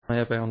may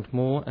abound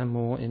more and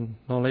more in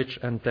knowledge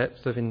and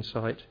depth of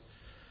insight,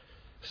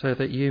 so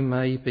that you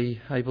may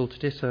be able to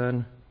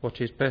discern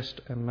what is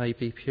best and may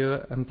be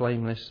pure and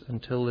blameless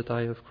until the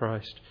day of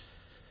Christ,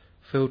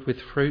 filled with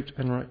fruit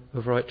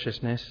of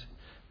righteousness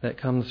that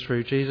comes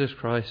through Jesus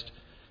Christ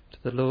to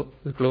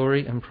the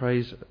glory and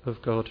praise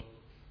of God.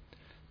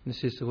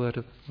 This is the word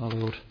of our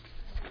Lord.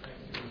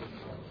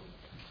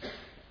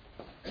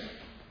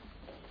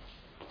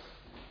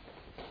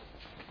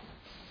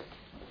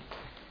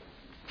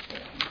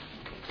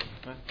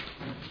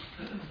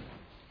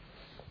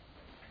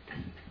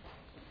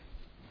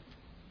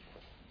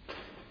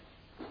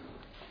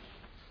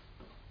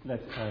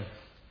 Let's pray.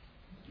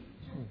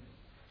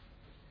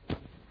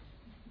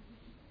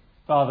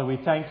 Father, we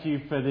thank you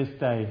for this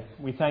day.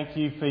 We thank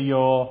you for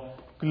your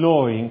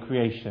glory in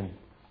creation.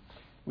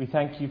 We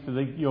thank you for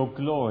your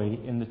glory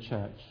in the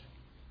church.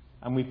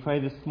 And we pray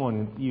this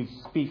morning that you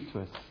speak to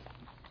us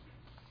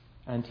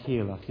and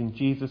heal us. In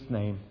Jesus'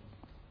 name,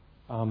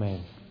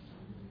 amen.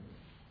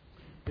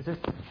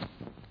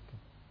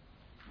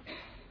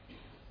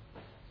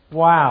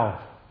 Wow,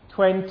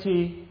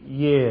 20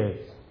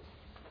 years.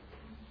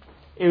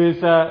 It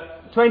was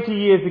 20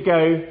 years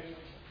ago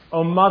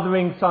on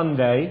Mothering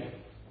Sunday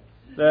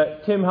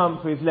that Tim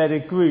Humphreys led a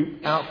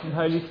group out from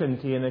Holy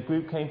Trinity, and a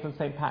group came from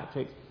St.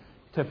 Patrick's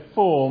to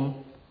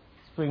form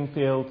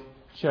Springfield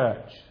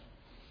Church.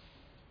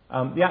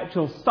 The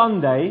actual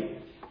Sunday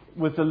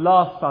was the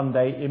last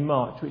Sunday in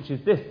March, which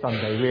is this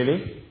Sunday,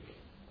 really.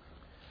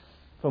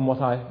 Not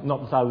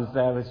that I was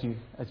there,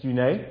 as you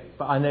know,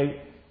 but I know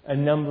a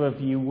number of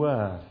you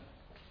were.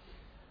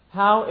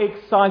 How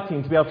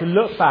exciting to be able to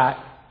look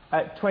back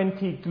at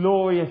 20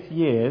 glorious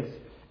years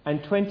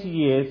and 20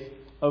 years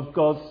of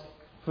God's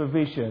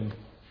provision.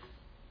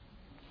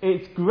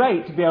 It's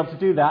great to be able to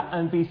do that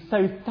and be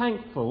so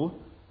thankful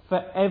for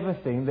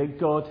everything that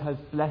God has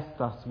blessed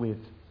us with.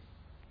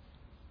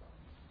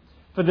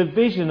 For the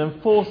vision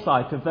and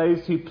foresight of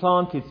those who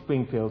planted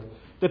Springfield,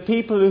 the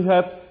people who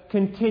have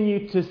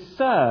continued to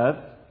serve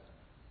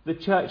the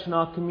church and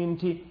our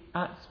community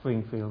at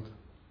Springfield.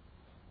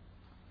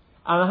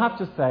 And I have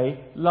to say,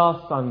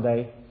 last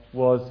Sunday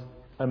was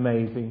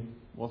amazing,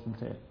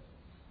 wasn't it?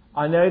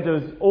 I know there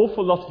was an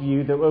awful lot of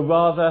you that were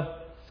rather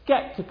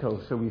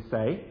sceptical, shall we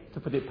say, to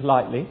put it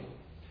politely,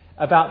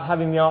 about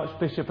having the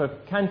Archbishop of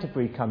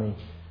Canterbury coming.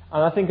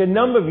 And I think a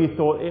number of you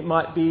thought it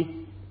might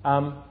be,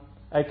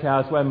 okay, I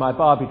was wearing my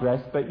Barbie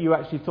dress, but you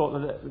actually thought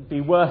that it would be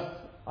worse,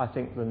 I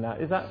think, than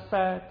that. Is that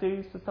fair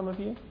dues for some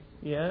of you?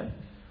 Yeah?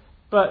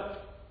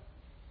 But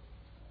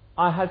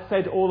I had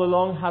said all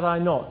along, had I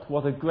not,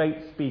 what a great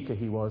speaker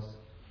he was.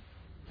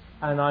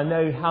 And I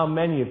know how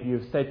many of you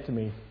have said to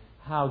me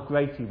how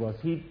great he was.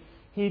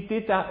 He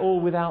did that all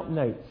without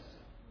notes.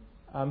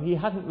 He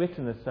hadn't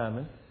written a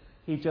sermon.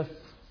 He just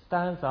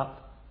stands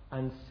up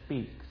and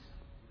speaks.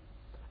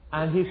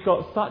 And he's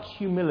got such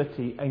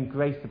humility and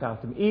grace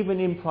about him,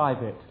 even in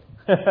private.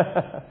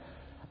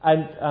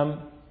 And,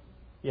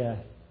 yeah.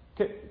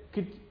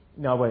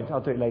 No, I won't.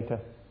 I'll do it later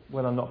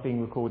when I'm not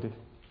being recorded.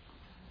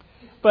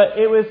 But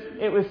it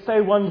was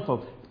so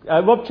wonderful.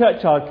 Rob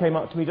Churchyard came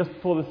up to me just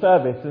before the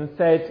service and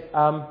said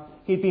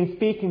he'd been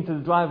speaking to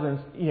the driver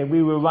and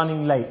we were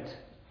running late.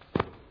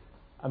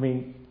 I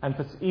mean, and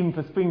even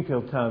for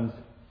Springfield terms,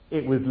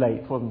 it was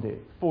late, wasn't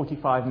it?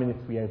 45 minutes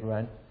we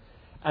overran.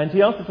 And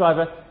he asked the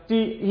driver,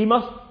 he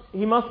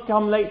must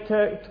come late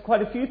to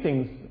quite a few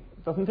things,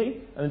 doesn't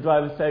he? And the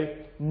driver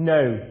said,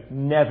 no,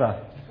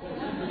 never.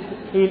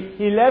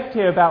 He left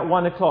here about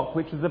 1 o'clock,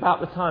 which was about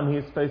the time he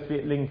was supposed to be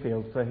at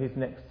Lingfield for his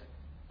next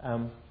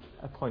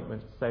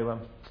appointment. So,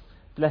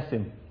 bless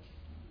him.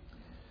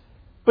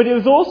 But it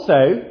was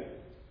also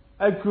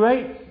a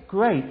great,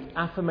 great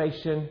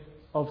affirmation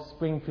of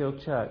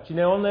Springfield Church. You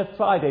know, on the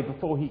Friday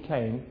before he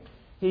came,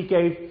 he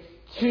gave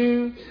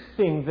 2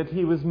 things that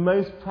he was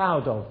most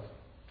proud of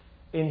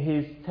in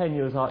his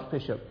tenure as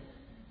Archbishop.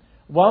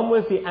 One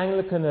was the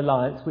Anglican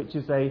Alliance, which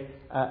is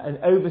an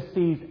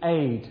overseas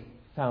aid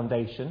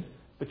foundation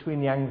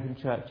between the Anglican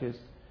churches,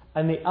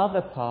 and the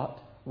other part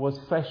was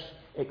Fresh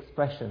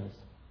Expressions,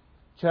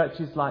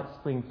 churches like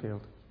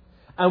Springfield.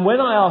 And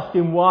when I asked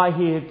him why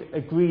he had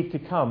agreed to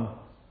come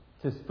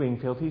to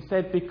Springfield, he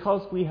said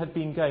because we had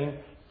been going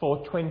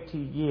for 20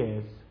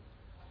 years,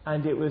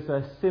 and it was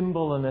a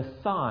symbol and a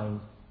sign,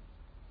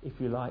 if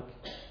you like,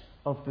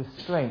 of the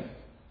strength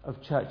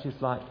of churches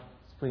like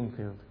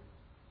Springfield.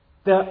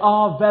 There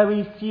are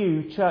very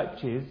few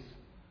churches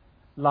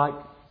like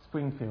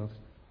Springfield.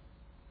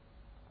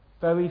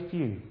 Very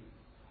few.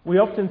 We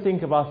often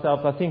think of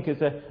ourselves, I think,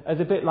 as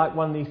a bit like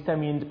one of these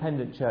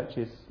semi-independent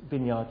churches,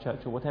 Vineyard Church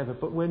or whatever,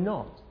 but we're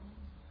not.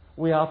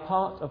 We are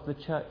part of the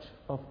Church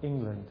of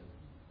England.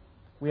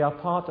 We are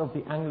part of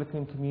the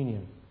Anglican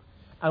Communion.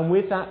 And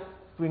with that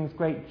brings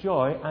great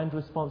joy and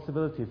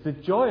responsibilities. The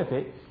joy of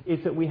it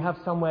is that we have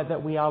somewhere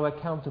that we are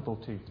accountable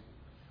to.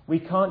 We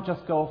can't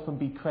just go off and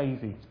be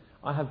crazy.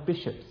 I have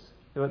bishops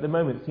who at the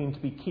moment seem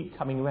to keep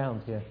coming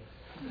around here.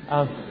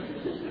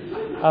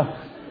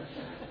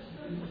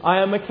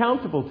 I am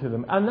accountable to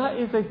them. And that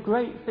is a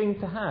great thing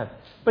to have.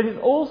 But it's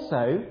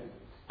also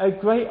a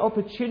great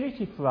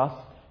opportunity for us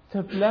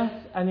to bless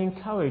and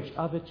encourage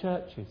other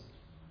churches.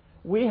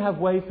 We have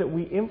ways that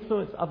we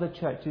influence other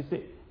churches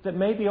that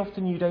maybe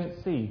often you don't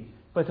see,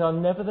 but are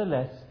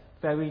nevertheless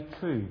very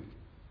true.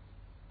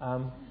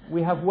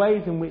 We have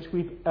ways in which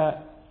we've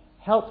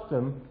helped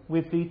them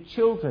with the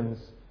children's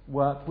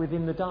work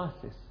within the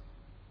diocese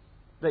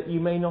that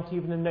you may not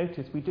even have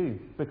noticed we do,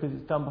 because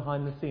it's done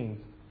behind the scenes.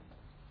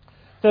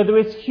 So there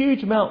is a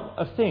huge amount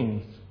of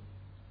things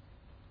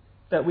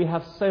that we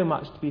have so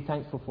much to be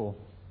thankful for.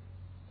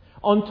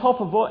 On top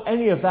of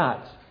any of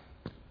that,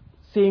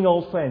 seeing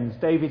old friends,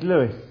 David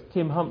Lewis,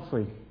 Tim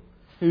Humphrey,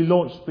 who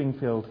launched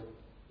Springfield,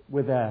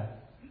 were there.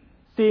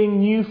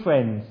 Seeing new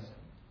friends,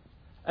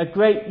 a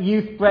great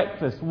youth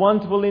breakfast,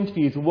 wonderful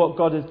interviews of what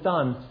God has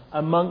done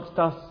amongst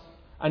us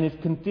and is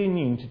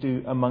continuing to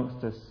do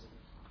amongst us.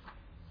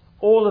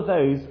 All of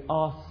those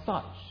are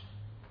such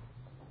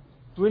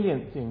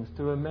brilliant things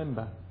to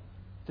remember,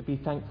 to be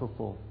thankful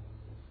for.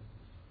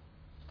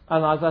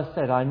 And as I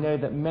said, I know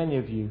that many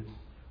of you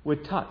were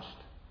touched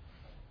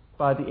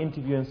by the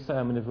interview and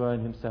sermon of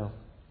Rowan himself.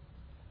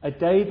 A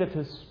day that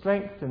has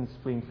strengthened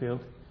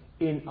Springfield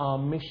in our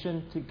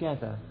mission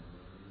together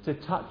to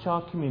touch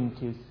our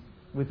communities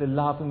with the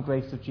love and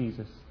grace of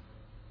Jesus.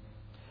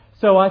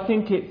 So I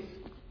think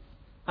it's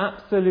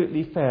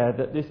absolutely fair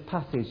that this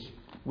passage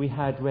we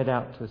had read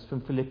out to us from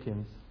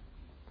Philippians,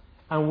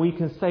 and we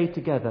can say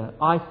together,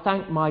 I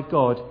thank my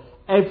God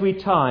every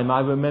time I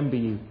remember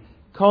you,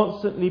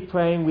 constantly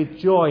praying with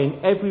joy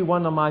in every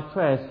one of my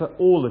prayers for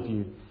all of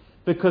you,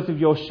 because of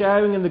your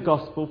sharing in the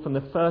gospel from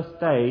the first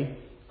day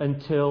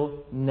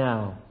until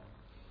now.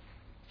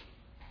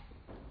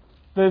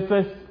 There's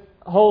this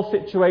whole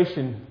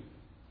situation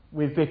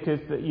with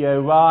vicars that you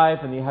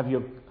arrive and you have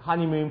your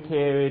honeymoon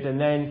period, and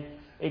then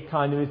it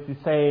kind of is the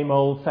same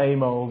old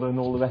and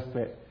all the rest of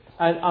it.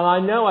 And I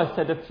know I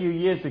said a few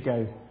years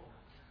ago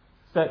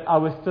that I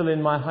was still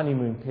in my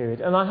honeymoon period,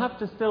 and I have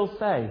to still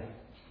say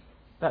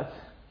that...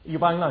 You're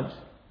buying lunch?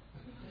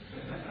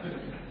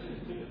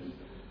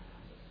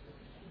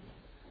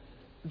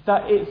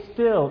 That it's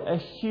still a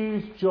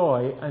huge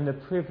joy and a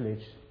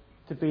privilege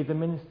to be the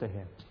minister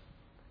here.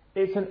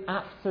 It's an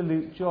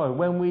absolute joy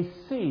when we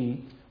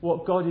see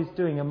what God is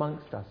doing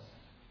amongst us.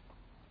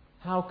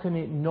 How can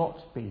it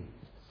not be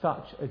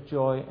such a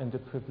joy and a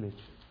privilege?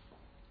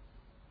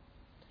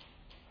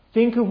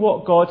 Think of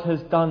what God has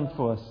done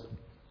for us,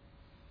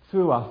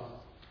 through us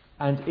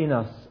and in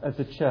us as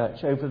a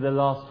church over the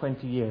last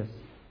 20 years.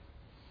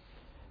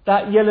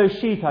 That yellow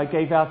sheet I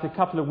gave out a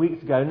couple of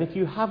weeks ago, and if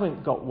you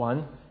haven't got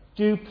one,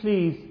 do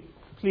please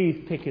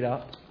pick it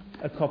up,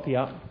 a copy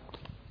up.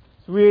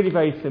 It's really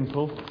very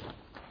simple.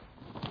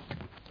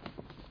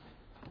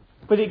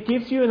 But it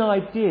gives you an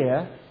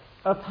idea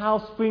of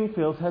how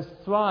Springfield has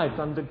thrived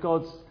under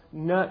God's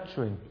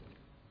nurturing.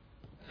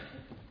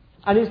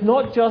 And it's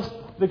not just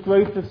the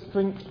growth of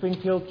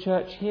Springfield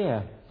Church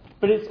here,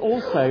 but it's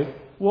also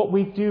what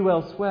we do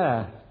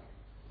elsewhere.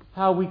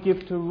 How we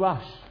give to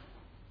Rush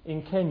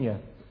in Kenya,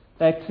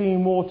 their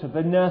clean water,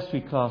 the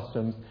nursery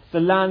classrooms, the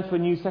land for a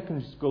new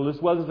secondary school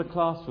as well as a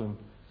classroom,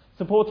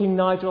 supporting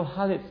Nigel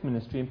Hallett's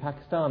ministry in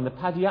Pakistan, the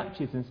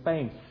Padiachis in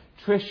Spain,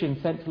 Trish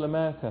in Central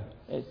America,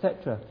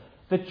 etc.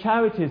 The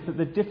charities that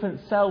the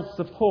different cells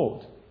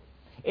support.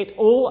 It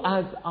all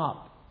adds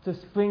up to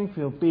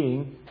Springfield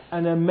being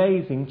an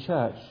amazing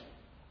church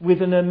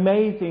with an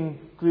amazing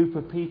group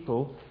of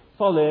people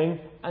following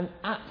an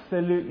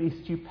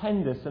absolutely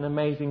stupendous and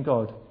amazing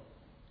God.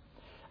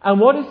 And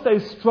what is so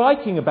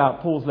striking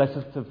about Paul's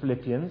letter to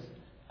Philippians,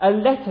 a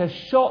letter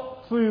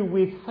shot through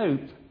with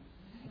hope,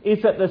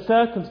 is that the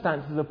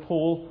circumstances of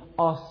Paul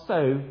are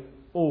so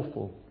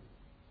awful.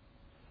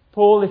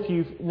 Paul, if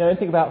you know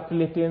anything about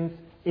Philippians,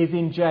 is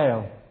in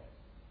jail.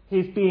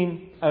 He's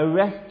been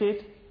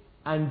arrested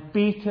and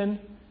beaten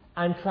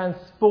and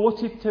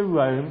transported to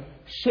Rome,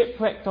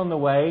 shipwrecked on the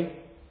way,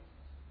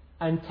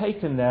 and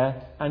taken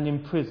there and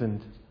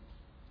imprisoned.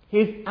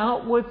 His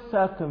outward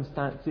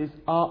circumstances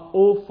are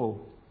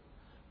awful.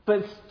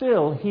 But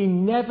still, he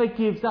never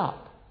gives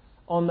up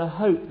on the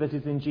hope that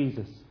is in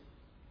Jesus.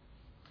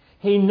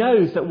 He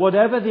knows that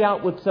whatever the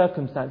outward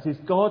circumstances,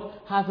 God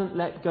hasn't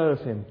let go of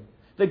him.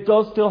 That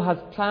God still has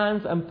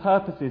plans and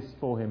purposes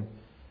for him.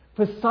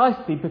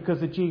 Precisely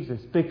because of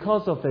Jesus.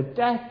 Because of the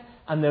death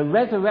and the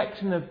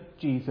resurrection of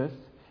Jesus,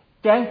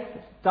 death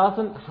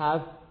doesn't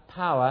have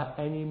power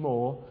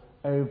anymore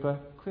over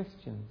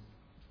Christians.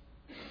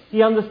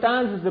 He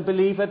understands as a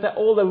believer that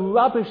all the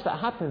rubbish that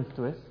happens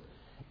to us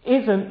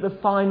isn't the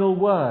final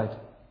word.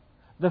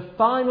 The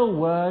final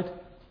word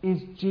is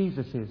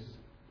Jesus's.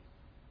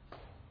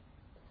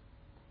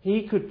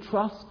 He could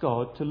trust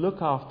God to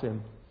look after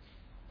him.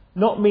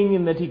 Not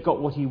meaning that he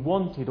got what he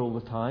wanted all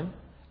the time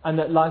and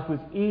that life was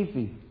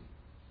easy,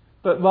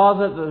 but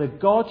rather that the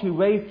God who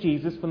raised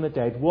Jesus from the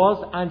dead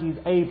was and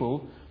is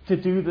able to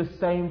do the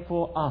same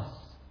for us.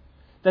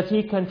 That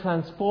he can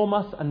transform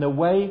us and the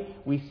way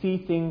we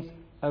see things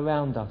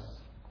around us.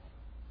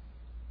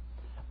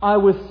 I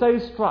was so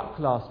struck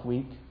last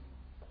week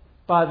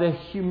by the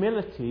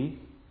humility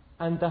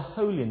and the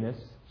holiness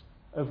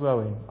of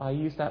Rowan. I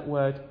use that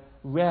word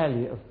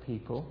rarely of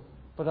people,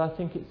 but I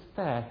think it's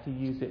fair to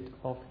use it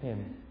of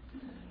him.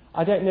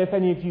 I don't know if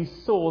any of you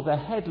saw the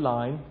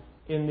headline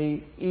in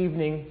the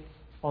evening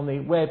on the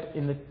web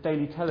in the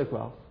Daily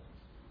Telegraph.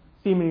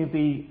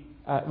 Seemingly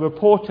the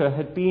reporter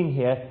had been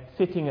here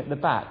sitting at the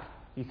back.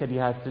 He said he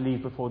had to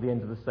leave before the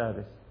end of the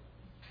service.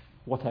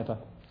 Whatever.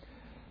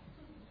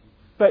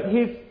 But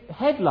his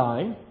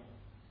headline,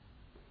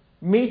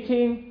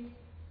 "Meeting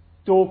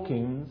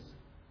Dawkins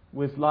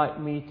was like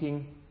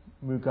meeting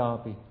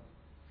Mugabe."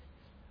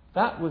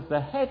 That was the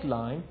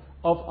headline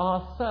of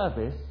our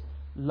service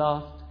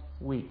last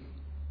week.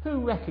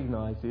 Who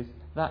recognises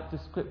that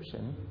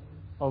description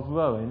of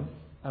Rowan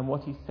and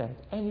what he said?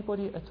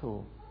 Anybody at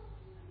all?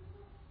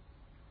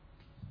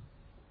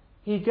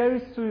 He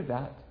goes through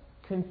that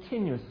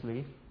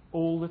continuously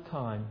all the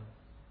time,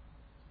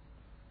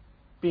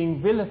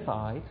 being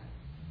vilified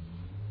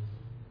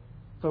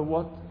for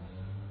what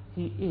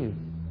he is.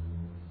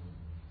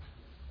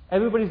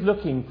 Everybody's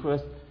looking for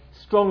a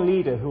strong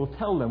leader who will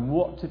tell them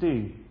what to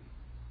do.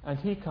 And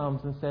he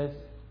comes and says,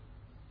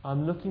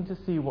 I'm looking to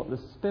see what the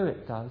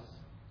Spirit does,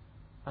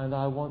 and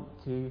I want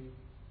to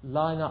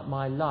line up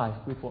my life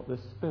with what the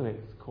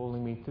Spirit's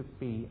calling me to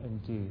be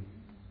and do.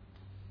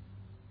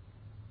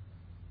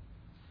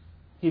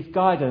 His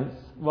guidance,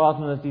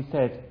 rather than, as he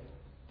said,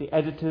 the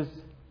editors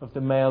of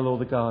the Mail or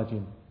the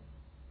Guardian.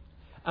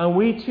 And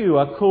we too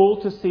are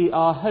called to see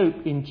our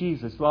hope in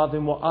Jesus rather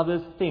than what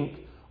others think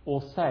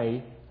or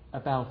say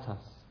about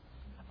us.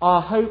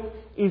 Our hope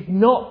is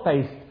not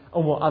based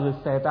on what others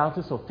say about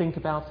us or think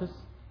about us.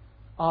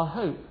 Our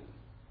hope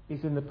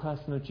is in the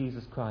person of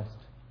Jesus Christ,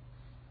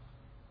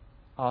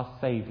 our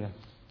Saviour.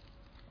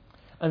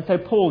 And so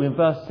Paul in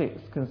verse 6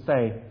 can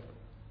say,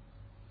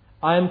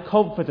 I am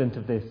confident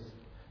of this,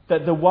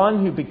 that the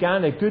one who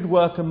began a good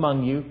work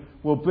among you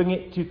will bring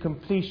it to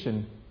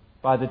completion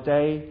by the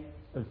day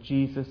of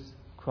Jesus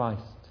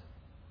Christ.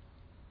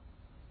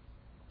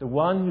 The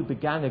one who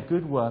began a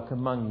good work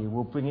among you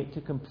will bring it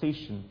to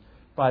completion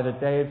by the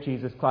day of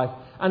Jesus Christ.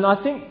 And I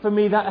think for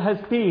me that has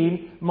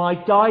been my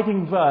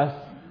guiding verse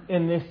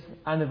in this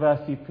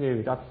anniversary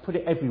period. I've put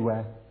it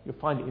everywhere. You'll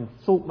find it in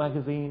Salt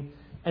magazine.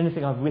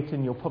 Anything I've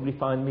written, you'll probably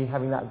find me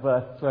having that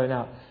verse thrown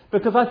out.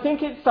 Because I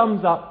think it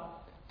sums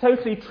up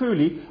totally,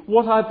 truly,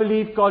 what I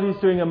believe God is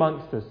doing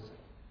amongst us.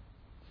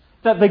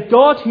 That the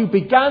God who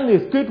began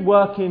this good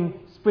work in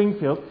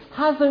Springfield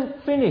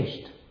hasn't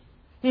finished.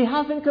 He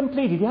hasn't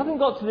completed. He hasn't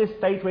got to this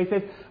stage where he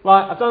says,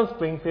 right, I've done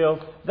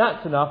Springfield,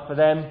 that's enough for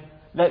them,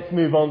 let's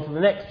move on to the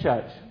next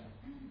church.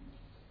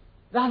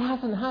 That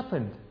hasn't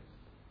happened.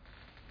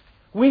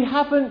 We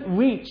haven't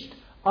reached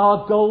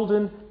our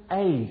golden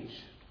age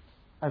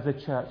as a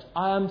church.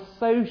 I am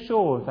so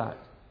sure of that.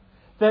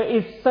 There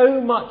is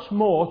so much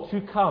more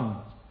to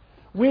come.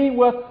 We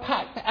were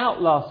packed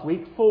out last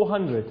week,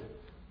 400.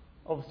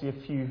 Obviously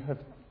a few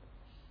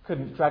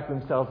couldn't drag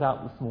themselves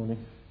out this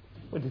morning.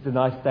 It is a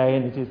nice day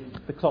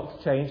and the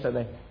clock's changed, don't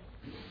they?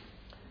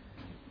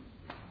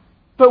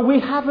 But we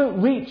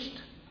haven't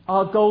reached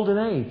our golden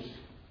age.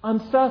 I'm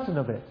certain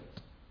of it.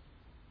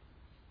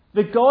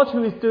 The God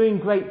who is doing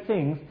great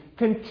things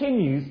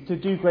continues to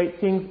do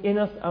great things in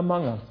us,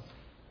 among us.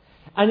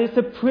 And it's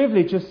a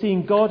privilege of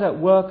seeing God at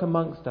work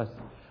amongst us.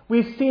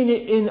 We've seen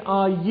it in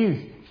our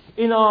youth.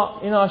 In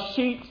our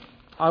sheet,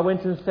 we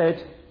went and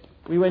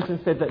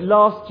said that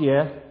last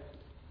year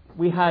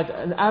we had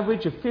an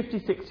average of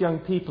 56 young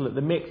people at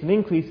the mix, an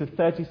increase of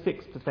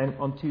 36%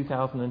 on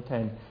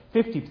 2010.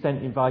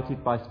 50%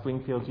 invited by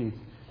Springfield Youth.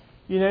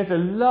 You know, the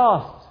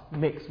last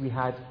mix we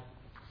had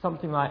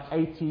something like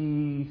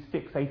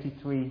 86,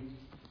 83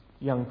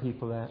 young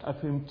people there, of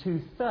whom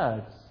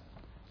 2/3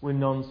 were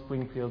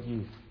non-Springfield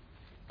Youth.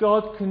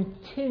 God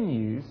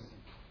continues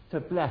to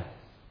bless.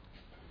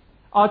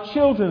 Our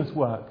children's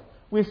work.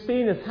 We've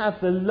seen us have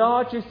the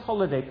largest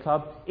holiday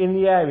club in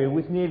the area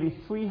with nearly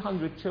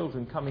 300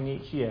 children coming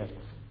each year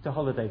to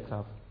Holiday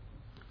Club.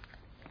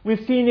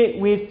 We've seen it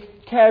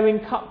with Caring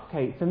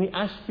Cupcakes and the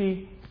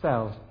Ashby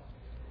Cell.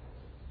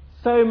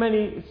 So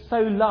many, so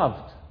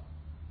loved.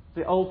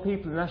 The old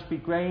people in Ashby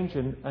Grange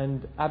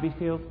and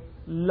Abbeyfield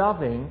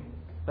loving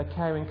the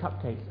Caring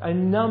Cupcakes. A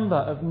number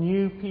of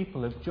new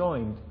people have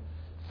joined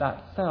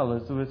that cell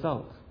as a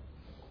result.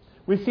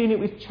 We've seen it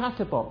with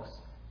Chatterbox.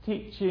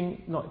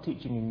 Not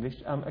teaching English,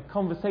 a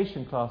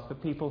conversation class for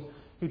people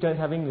who don't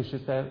have English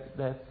as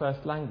their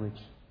first language.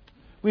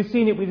 We've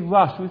seen it with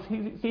Rush.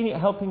 We've seen it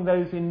helping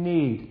those in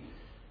need.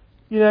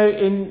 You know,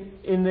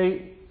 in the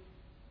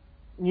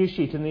news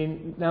sheet and the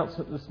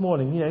announcement this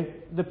morning, you know,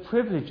 the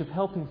privilege of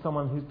helping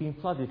someone who's been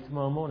flooded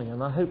tomorrow morning.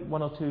 And I hope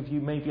one or two of you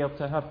may be able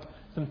to have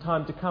some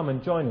time to come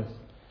and join us.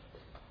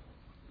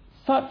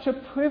 Such a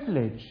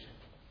privilege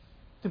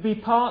to be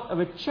part of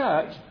a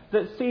church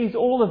that sees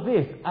all of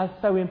this as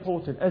so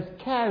important, as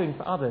caring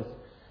for others,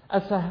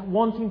 as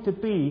wanting to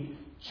be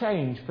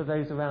change for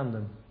those around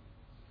them.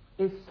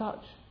 It's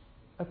such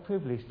a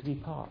privilege to be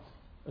part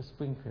of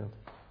Springfield.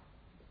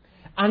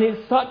 And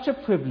it's such a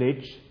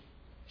privilege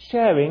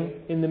sharing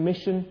in the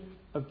mission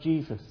of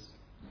Jesus.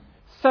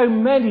 So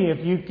many of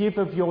you give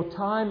of your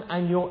time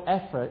and your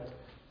effort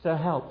to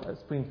help at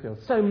Springfield.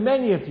 So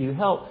many of you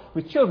help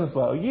with children's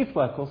work or youth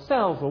work or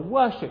sales or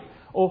worship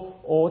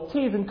or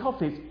teas and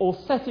coffees or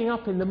setting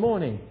up in the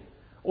morning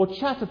or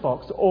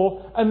Chatterbox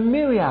or a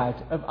myriad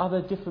of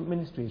other different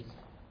ministries.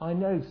 I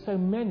know so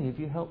many of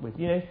you help with.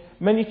 You know,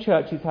 many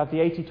churches have the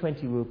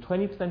 80-20 rule,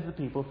 20% of the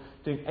people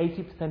doing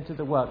 80% of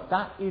the work.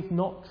 That is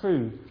not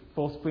true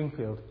for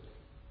Springfield.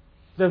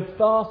 The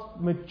vast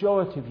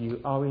majority of you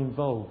are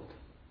involved.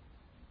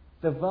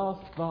 The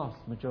vast, vast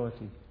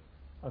majority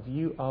of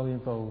you are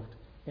involved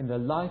in the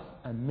life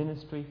and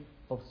ministry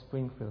of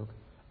Springfield.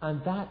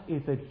 And that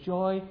is a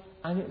joy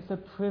and it's a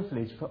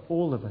privilege for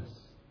all of us.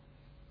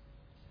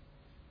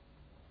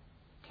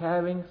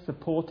 Caring,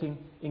 supporting,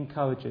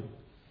 encouraging.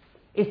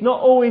 It's not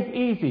always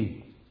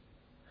easy.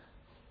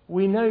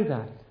 We know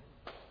that.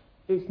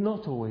 It's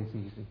not always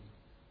easy.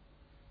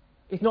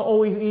 It's not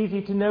always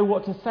easy to know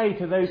what to say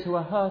to those who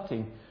are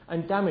hurting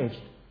and damaged.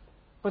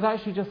 But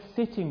actually just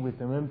sitting with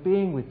them and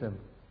being with them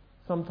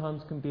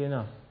sometimes can be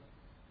enough.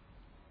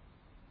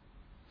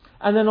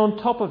 And then on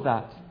top of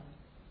that,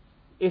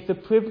 it's a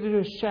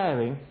privilege of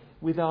sharing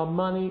with our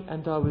money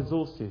and our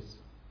resources.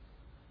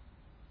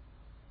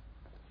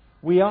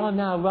 We are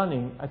now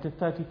running at a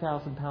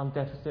 £30,000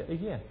 deficit a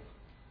year.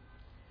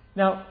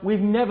 Now, we've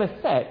never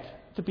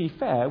set, to be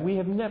fair, we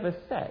have never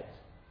set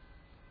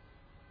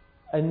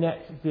a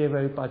net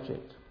zero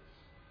budget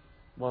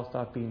whilst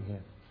I've been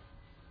here.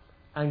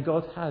 And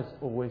God has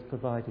always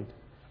provided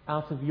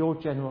out of your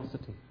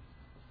generosity.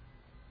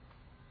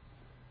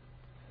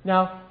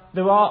 Now,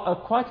 there are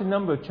quite a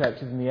number of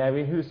churches in the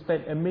area who have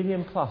spent $1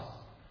 million plus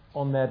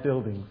on their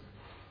buildings,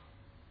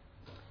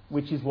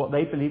 which is what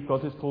they believe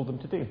God has called them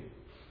to do.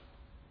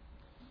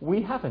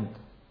 We haven't.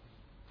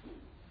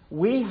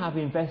 We have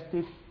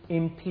invested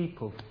in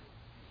people.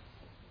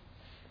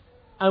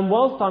 And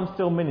whilst I'm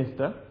still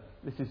minister,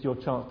 this is your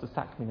chance to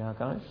sack me now,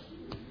 guys,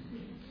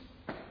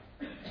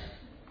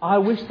 I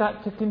wish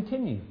that to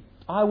continue.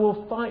 I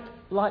will fight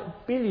like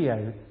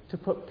Billio to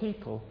put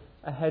people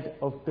ahead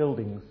of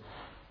buildings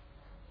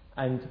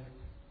and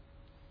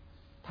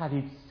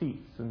padded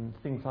seats and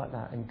things like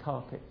that and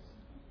carpets.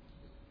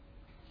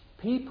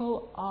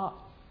 People are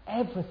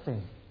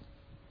everything.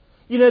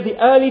 You know, the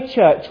early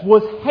church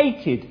was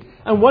hated.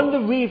 And one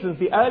of the reasons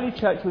the early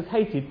church was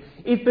hated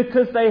is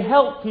because they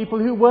helped people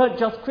who weren't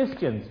just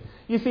Christians.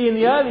 You see, in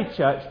the early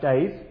church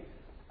days,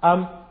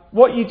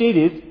 what you did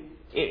is,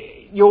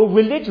 your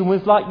religion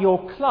was like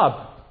your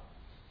club.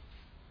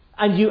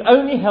 And you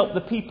only helped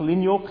the people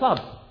in your club.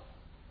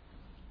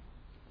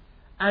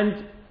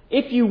 And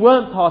if you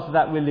weren't part of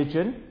that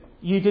religion,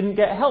 you didn't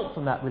get help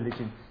from that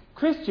religion.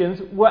 Christians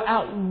were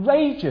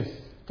outrageous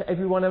to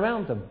everyone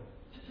around them,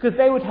 because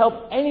they would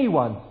help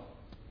anyone.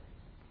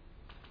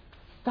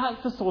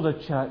 That's the sort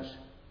of church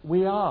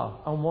we are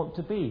and want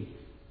to be.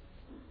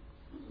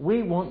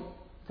 We want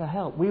to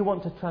help. We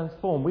want to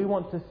transform. We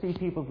want to see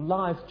people's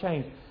lives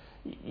change.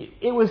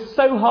 It was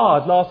so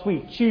hard last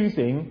week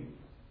choosing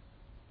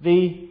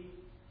the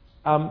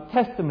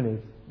testimonies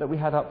that we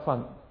had up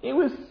front. It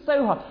was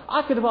so hard.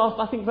 I could have asked,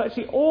 I think,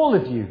 virtually all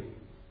of you,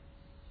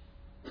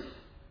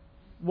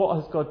 what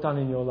has God done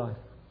in your life?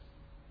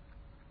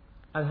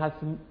 And had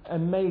some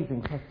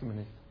amazing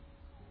testimonies.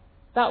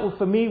 That,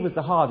 for me, was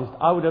the hardest.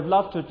 I would have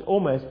loved to have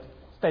almost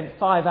spent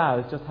 5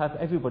 hours just have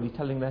everybody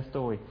telling their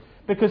story.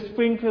 Because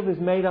Springfield is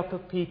made up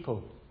of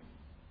people.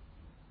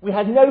 We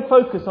had no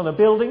focus on a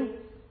building.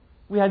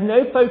 We had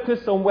no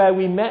focus on where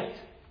we met.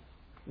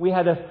 We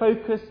had a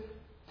focus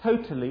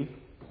totally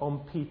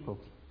on people.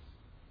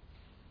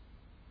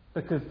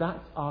 Because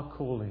that's our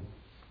calling.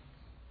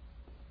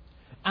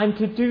 And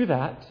to do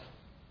that,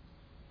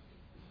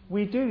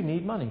 we do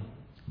need money.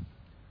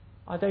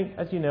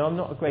 As you know, I'm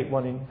not a great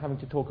one in having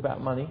to talk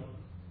about money.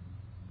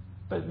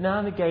 But now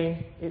and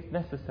again, it's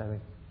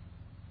necessary.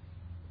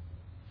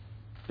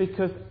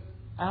 Because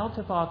out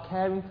of our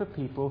caring for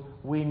people,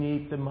 we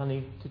need the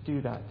money to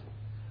do that.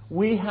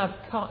 We have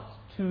cut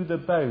to the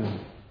bone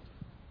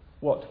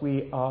what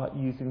we are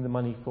using the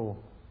money for.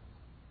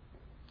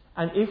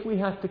 And if we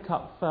have to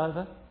cut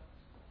further,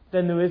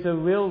 then there is a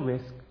real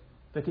risk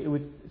that it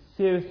would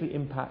seriously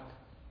impact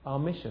our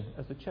mission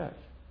as a church.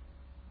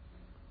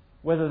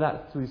 Whether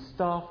that's through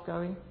staff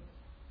going,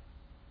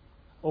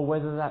 or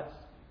whether that's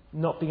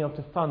not being able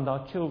to fund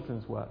our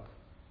children's work,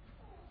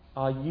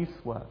 our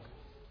youth work,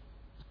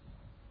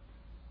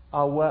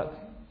 our work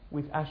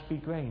with Ashby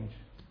Grange,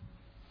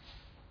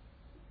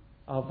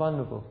 our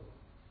vulnerable.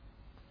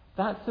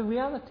 That's the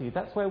reality.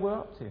 That's where we're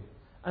up to.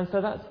 And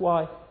so that's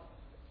why,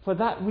 for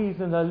that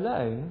reason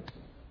alone,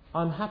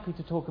 I'm happy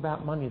to talk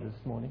about money this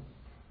morning.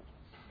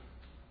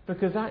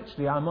 Because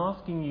actually I'm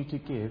asking you to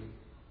give,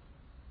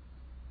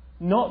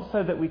 not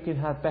so that we can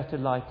have better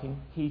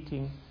lighting,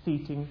 heating,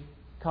 seating,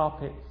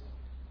 carpets,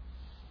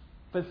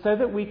 but so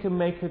that we can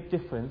make a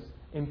difference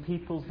in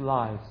people's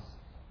lives.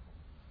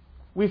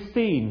 We've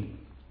seen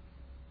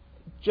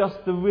just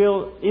the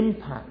real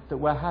impact that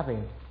we're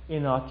having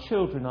in our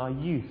children, our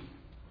youth,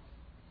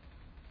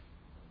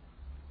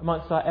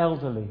 amongst our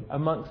elderly,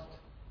 amongst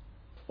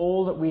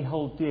all that we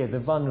hold dear, the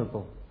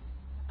vulnerable.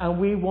 And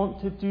we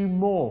want to do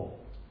more.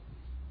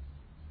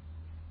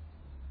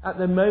 At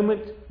the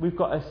moment, we've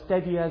got a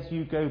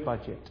steady-as-you-go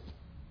budget.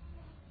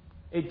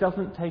 It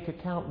doesn't take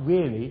account,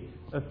 really,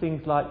 of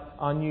things like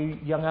our new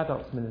young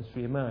adults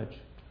ministry, Emerge,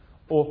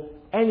 or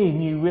any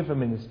new river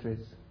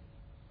ministries,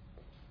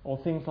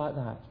 or things like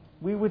that.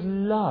 We would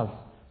love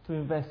to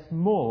invest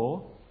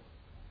more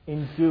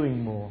in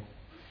doing more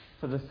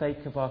for the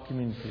sake of our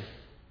community.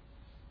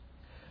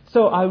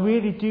 So I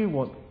really do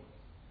want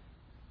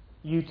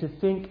you to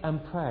think and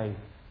pray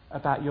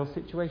about your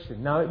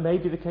situation. Now, it may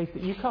be the case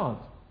that you can't.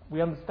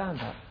 We understand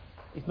that.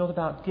 It's not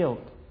about guilt.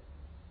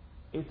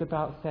 It's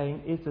about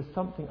saying, is there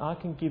something I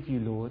can give you,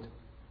 Lord,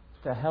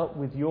 to help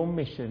with your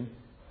mission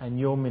and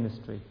your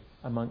ministry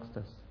amongst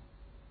us?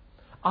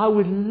 I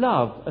would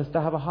love us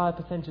to have a higher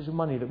percentage of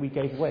money that we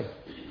gave away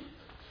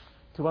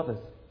to others.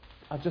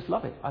 I'd just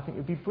love it. I think it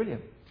would be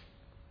brilliant.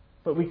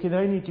 But we can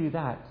only do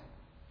that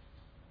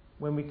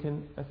when we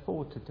can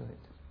afford to do it.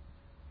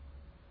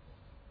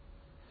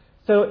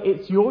 So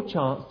it's your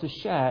chance to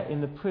share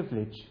in the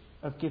privilege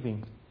of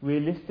giving,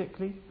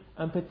 realistically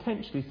and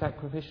potentially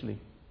sacrificially.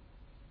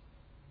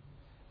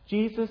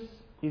 Jesus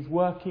is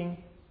working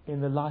in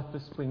the life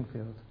of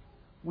Springfield.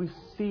 We've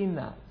seen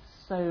that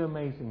so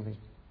amazingly.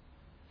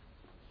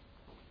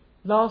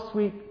 Last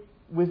week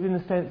was, in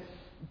a sense,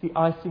 the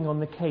icing on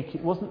the cake.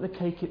 It wasn't the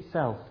cake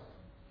itself.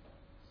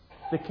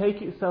 The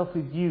cake itself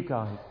is you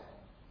guys,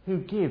 who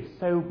give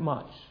so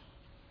much,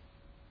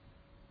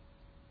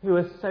 who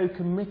are so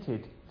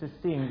committed to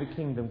seeing the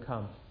kingdom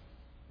come,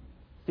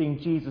 seeing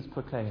Jesus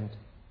proclaimed.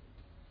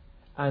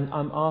 And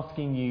I'm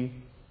asking you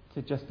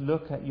to just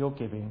look at your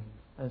giving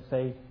and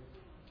say,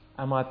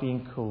 am I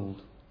being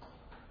called?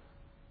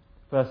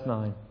 Verse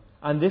 9.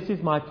 And this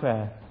is my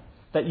prayer,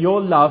 that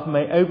your love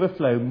may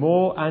overflow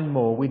more and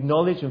more with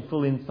knowledge and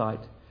full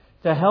insight,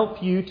 to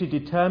help you to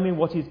determine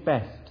what is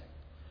best,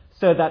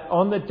 so that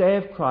on the day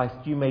of Christ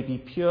you may be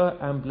pure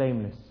and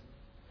blameless,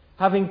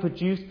 having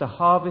produced the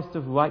harvest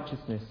of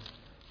righteousness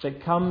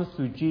that comes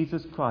through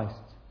Jesus Christ,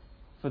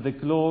 for the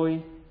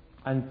glory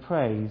and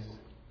praise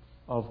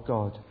of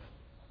God.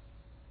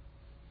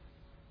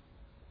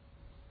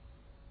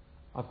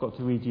 I've got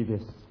to read you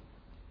this.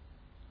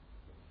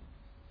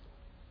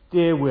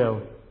 Dear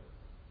Will,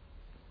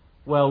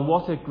 well,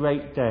 what a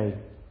great day.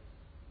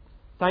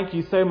 Thank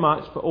you so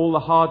much for all the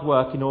hard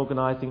work in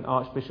organising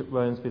Archbishop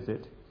Rowan's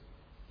visit.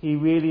 He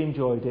really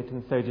enjoyed it,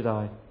 and so did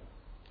I.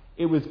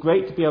 It was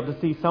great to be able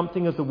to see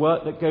something of the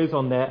work that goes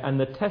on there, and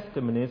the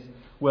testimonies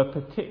were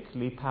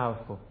particularly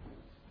powerful.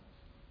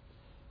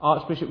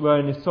 Archbishop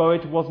Rowan is sorry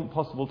it wasn't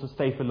possible to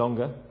stay for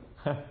longer.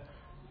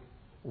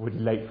 Already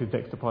late for his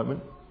next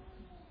appointment.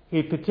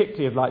 He'd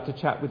particularly have liked to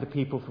chat with the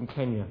people from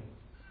Kenya.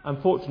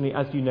 Unfortunately,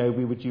 as you know,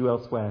 we were due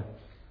elsewhere.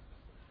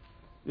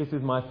 This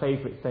is my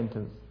favourite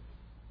sentence.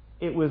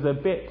 It was a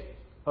bit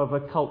of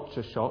a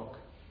culture shock,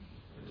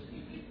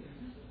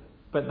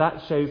 but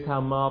that shows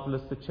how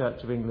marvellous the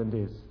Church of England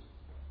is.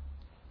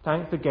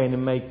 Thanks again,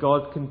 and may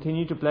God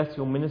continue to bless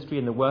your ministry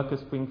and the work of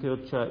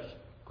Springfield Church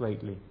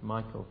greatly.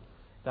 Michael.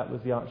 That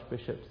was the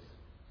Archbishop's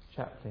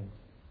chaplain.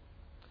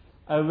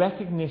 A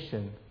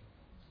recognition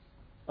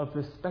of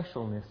the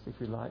specialness, if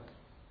you like,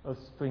 of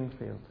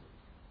Springfield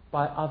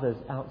by others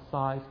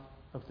outside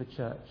of the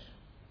church.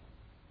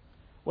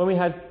 When we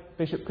had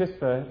Bishop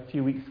Christopher a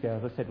few weeks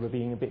ago, as I said, we're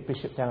being a bit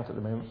bishoped out at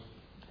the moment,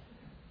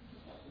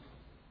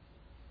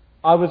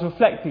 I was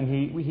reflecting,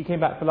 he came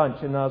back for lunch,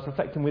 and I was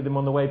reflecting with him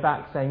on the way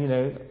back,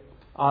 saying,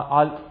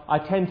 I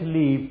tend to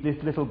leave this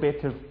little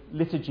bit of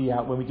liturgy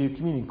out when we do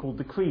communion called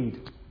the Creed.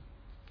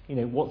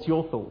 What's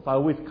your thoughts? I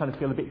always kind of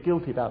feel a bit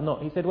guilty about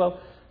not. He said,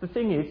 well, the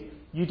thing is,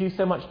 you do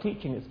so much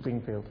teaching at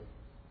Springfield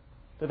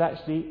that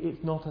actually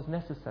it's not as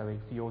necessary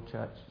for your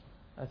church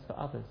as for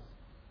others.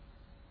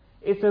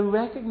 It's a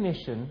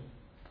recognition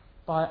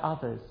by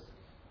others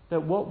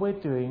that what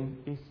we're doing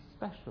is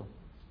special,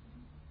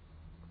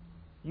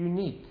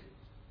 unique.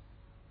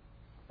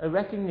 A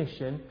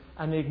recognition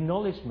and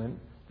acknowledgement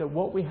that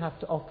what we have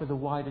to offer the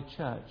wider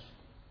church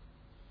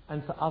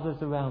and for others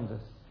around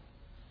us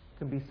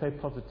can be so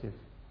positive.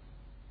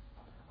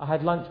 I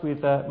had lunch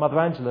with Mother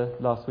Angela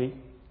last week,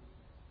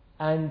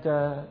 and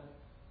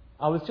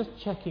I was just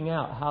checking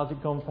out how it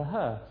had gone for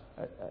her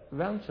at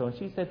Roundshaw, and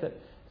she said that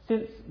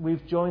since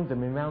we've joined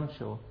them in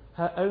Roundshaw,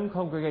 her own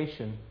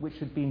congregation, which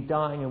had been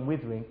dying and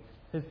withering,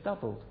 has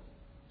doubled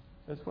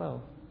as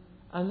well.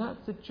 And that's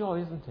the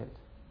joy, isn't it,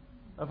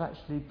 of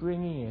actually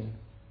bringing in,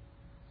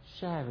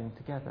 sharing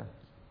together,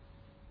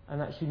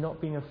 and actually not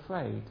being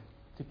afraid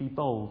to be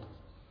bold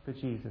for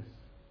Jesus.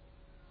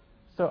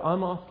 So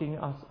I'm asking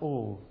us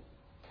all,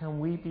 can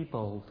we be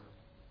bold?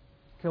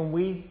 Can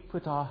we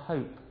put our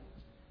hope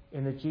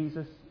in a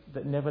Jesus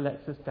that never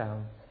lets us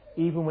down,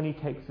 even when he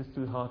takes us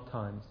through hard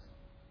times,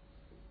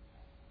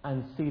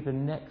 and see the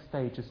next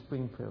stage of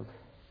Springfield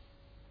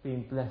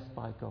being blessed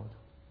by God?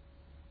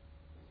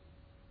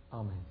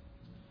 Amen.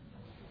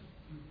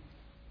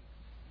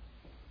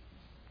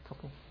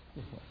 Couple.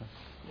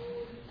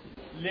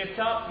 Lift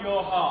up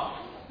your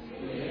hearts.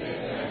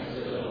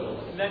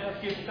 Let us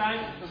give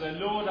thanks to the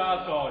Lord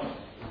our God.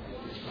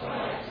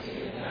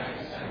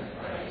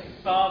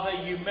 Father,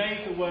 you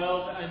made the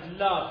world and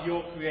love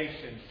your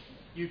creation.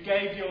 You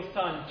gave your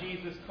Son,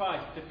 Jesus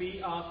Christ, to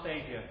be our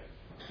Saviour.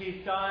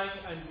 His dying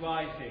and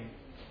rising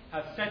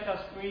have set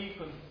us free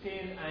from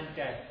sin and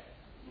death.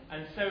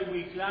 And so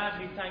we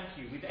gladly thank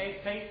you with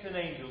saints and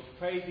angels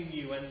praising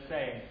you and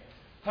saying,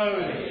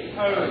 Holy,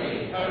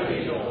 holy,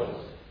 holy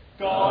Lord,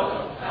 God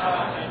of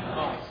power and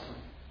might,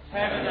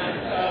 heaven and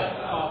earth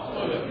are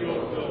full of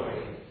your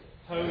glory.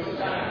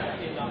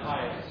 Hosanna in the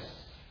highest.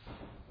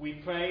 We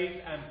praise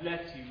and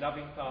bless you,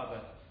 loving Father,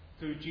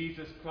 through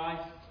Jesus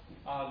Christ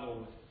our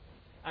Lord.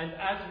 And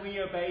as we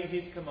obey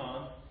his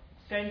command,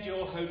 send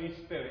your Holy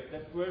Spirit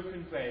that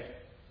broken bread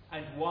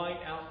and wine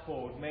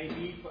outpoured may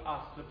be for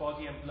us the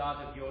body and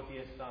blood of your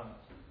dear Son.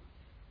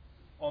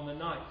 On the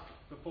night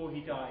before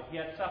he died, he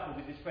had supper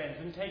with his friends,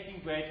 and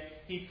taking bread,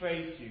 he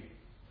praised you.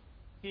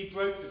 He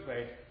broke the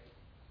bread,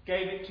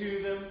 gave it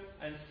to them,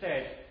 and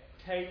said,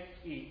 Take,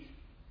 eat.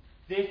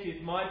 This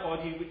is my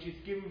body which is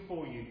given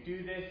for you.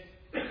 Do this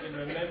in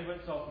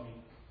remembrance of me.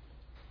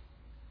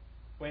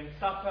 When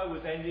supper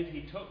was ended,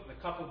 he took the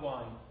cup of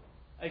wine.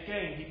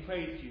 Again he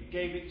praised you,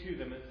 gave it to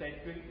them, and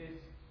said, Drink this,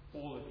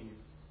 all of you.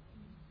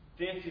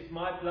 This is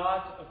my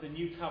blood of the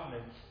new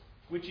covenant,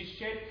 which is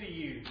shed for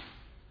you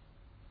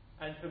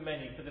and for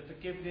many for the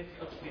forgiveness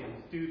of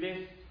sins. Do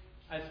this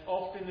as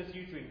often as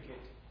you drink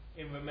it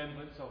in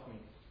remembrance of me.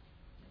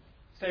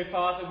 So,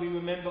 Father, we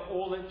remember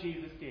all that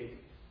Jesus did.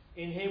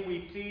 In him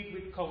we plead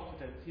with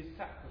confidence his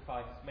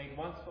sacrifice made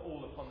once for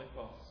all upon the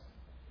cross.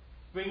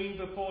 Bringing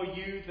before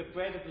you the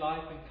bread of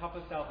life and cup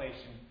of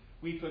salvation,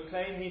 we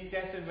proclaim his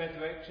death and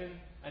resurrection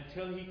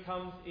until he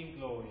comes in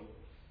glory.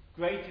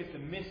 Great is the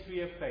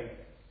mystery of faith.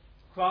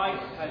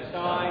 Christ has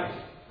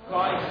died,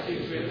 Christ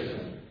is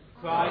risen,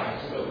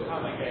 Christ will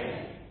come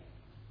again.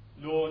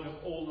 Lord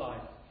of all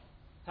life,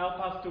 help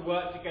us to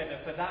work together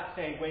for that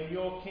day when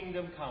your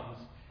kingdom comes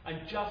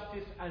and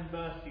justice and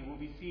mercy will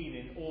be seen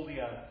in all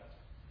the earth.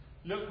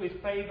 Look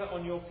with favour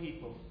on your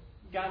people,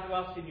 gather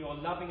us in your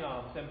loving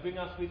arms, and bring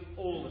us with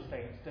all the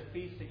saints to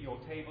feast at your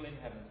table in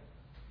heaven.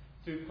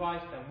 Through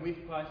Christ and with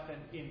Christ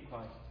and in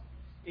Christ,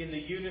 in the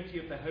unity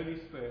of the Holy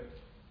Spirit,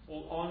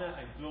 all honour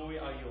and glory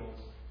are yours,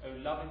 O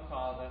loving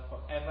Father,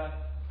 for ever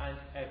and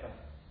ever.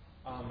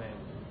 Amen.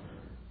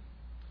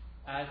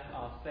 As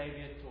our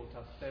Saviour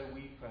taught us, so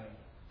we pray.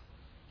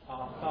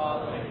 Our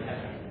Father in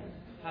heaven,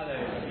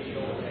 hallowed be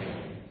your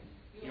name.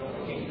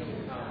 Your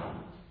kingdom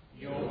come,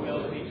 your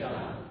will be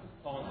done,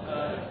 on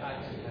earth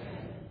as in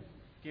heaven.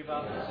 Give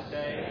us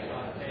today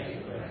our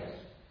daily bread.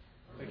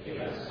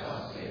 Forgive us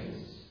our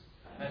sins,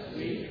 as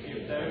we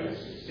forgive those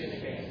who sin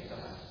against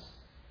us.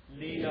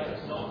 Lead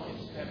us not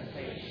into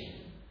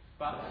temptation,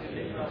 but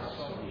deliver us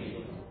from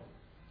evil.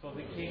 For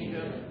the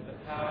kingdom, the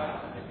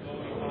power, and the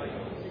glory are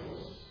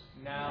yours,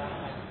 now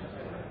and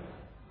forever.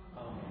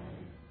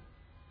 Amen.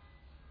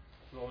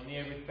 Draw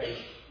near with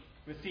faith.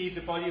 Receive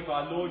the body of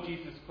our Lord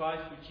Jesus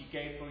Christ, which he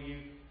gave for you,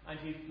 and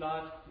his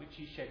blood, which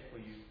he shed for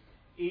you.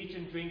 Eat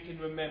and drink in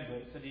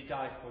remembrance that he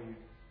died for you,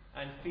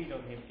 and feed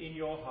on him in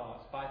your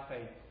hearts by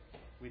faith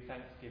with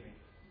thanksgiving.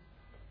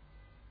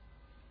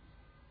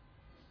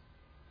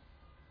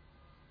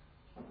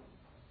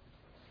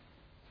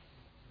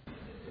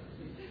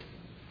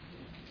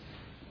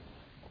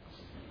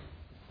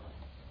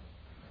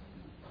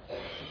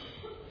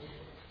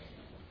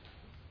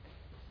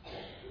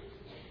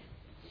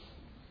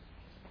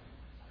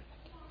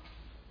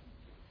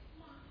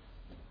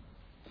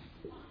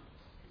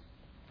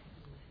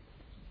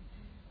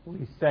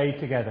 We say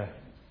together,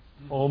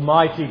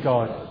 Almighty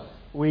God,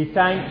 we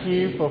thank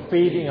you for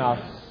feeding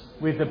us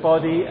with the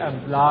body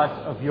and blood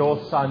of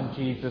your Son,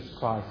 Jesus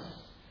Christ.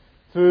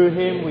 Through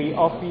him we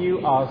offer you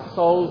our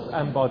souls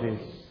and bodies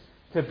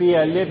to be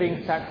a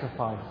living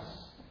sacrifice.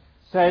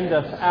 Send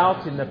us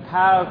out in the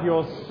power of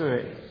your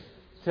Spirit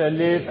to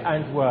live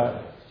and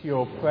work to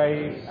your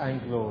praise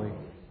and glory.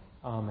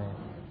 Amen.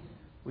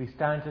 We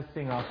stand to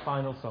sing our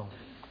final song.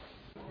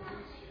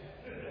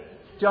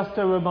 Just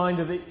a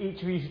reminder that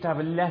each of you should have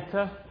a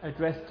letter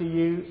addressed to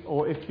you,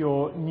 or if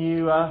you're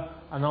newer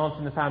and aren't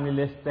in the family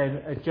list,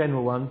 then a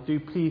general one. Do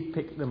please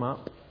pick them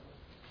up.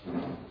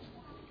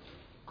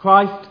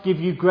 Christ give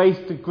you grace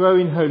to grow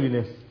in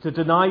holiness, to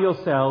deny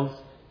yourselves,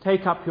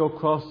 take up your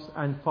cross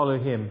and follow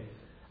him.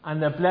 And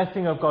the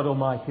blessing of God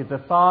Almighty,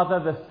 the Father,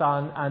 the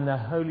Son and the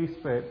Holy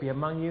Spirit be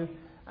among you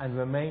and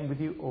remain with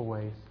you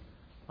always.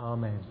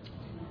 Amen.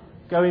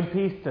 Go in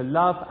peace to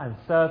love and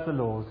serve the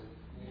Lord.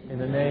 In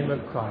the name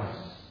of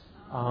Christ.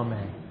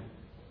 Amen.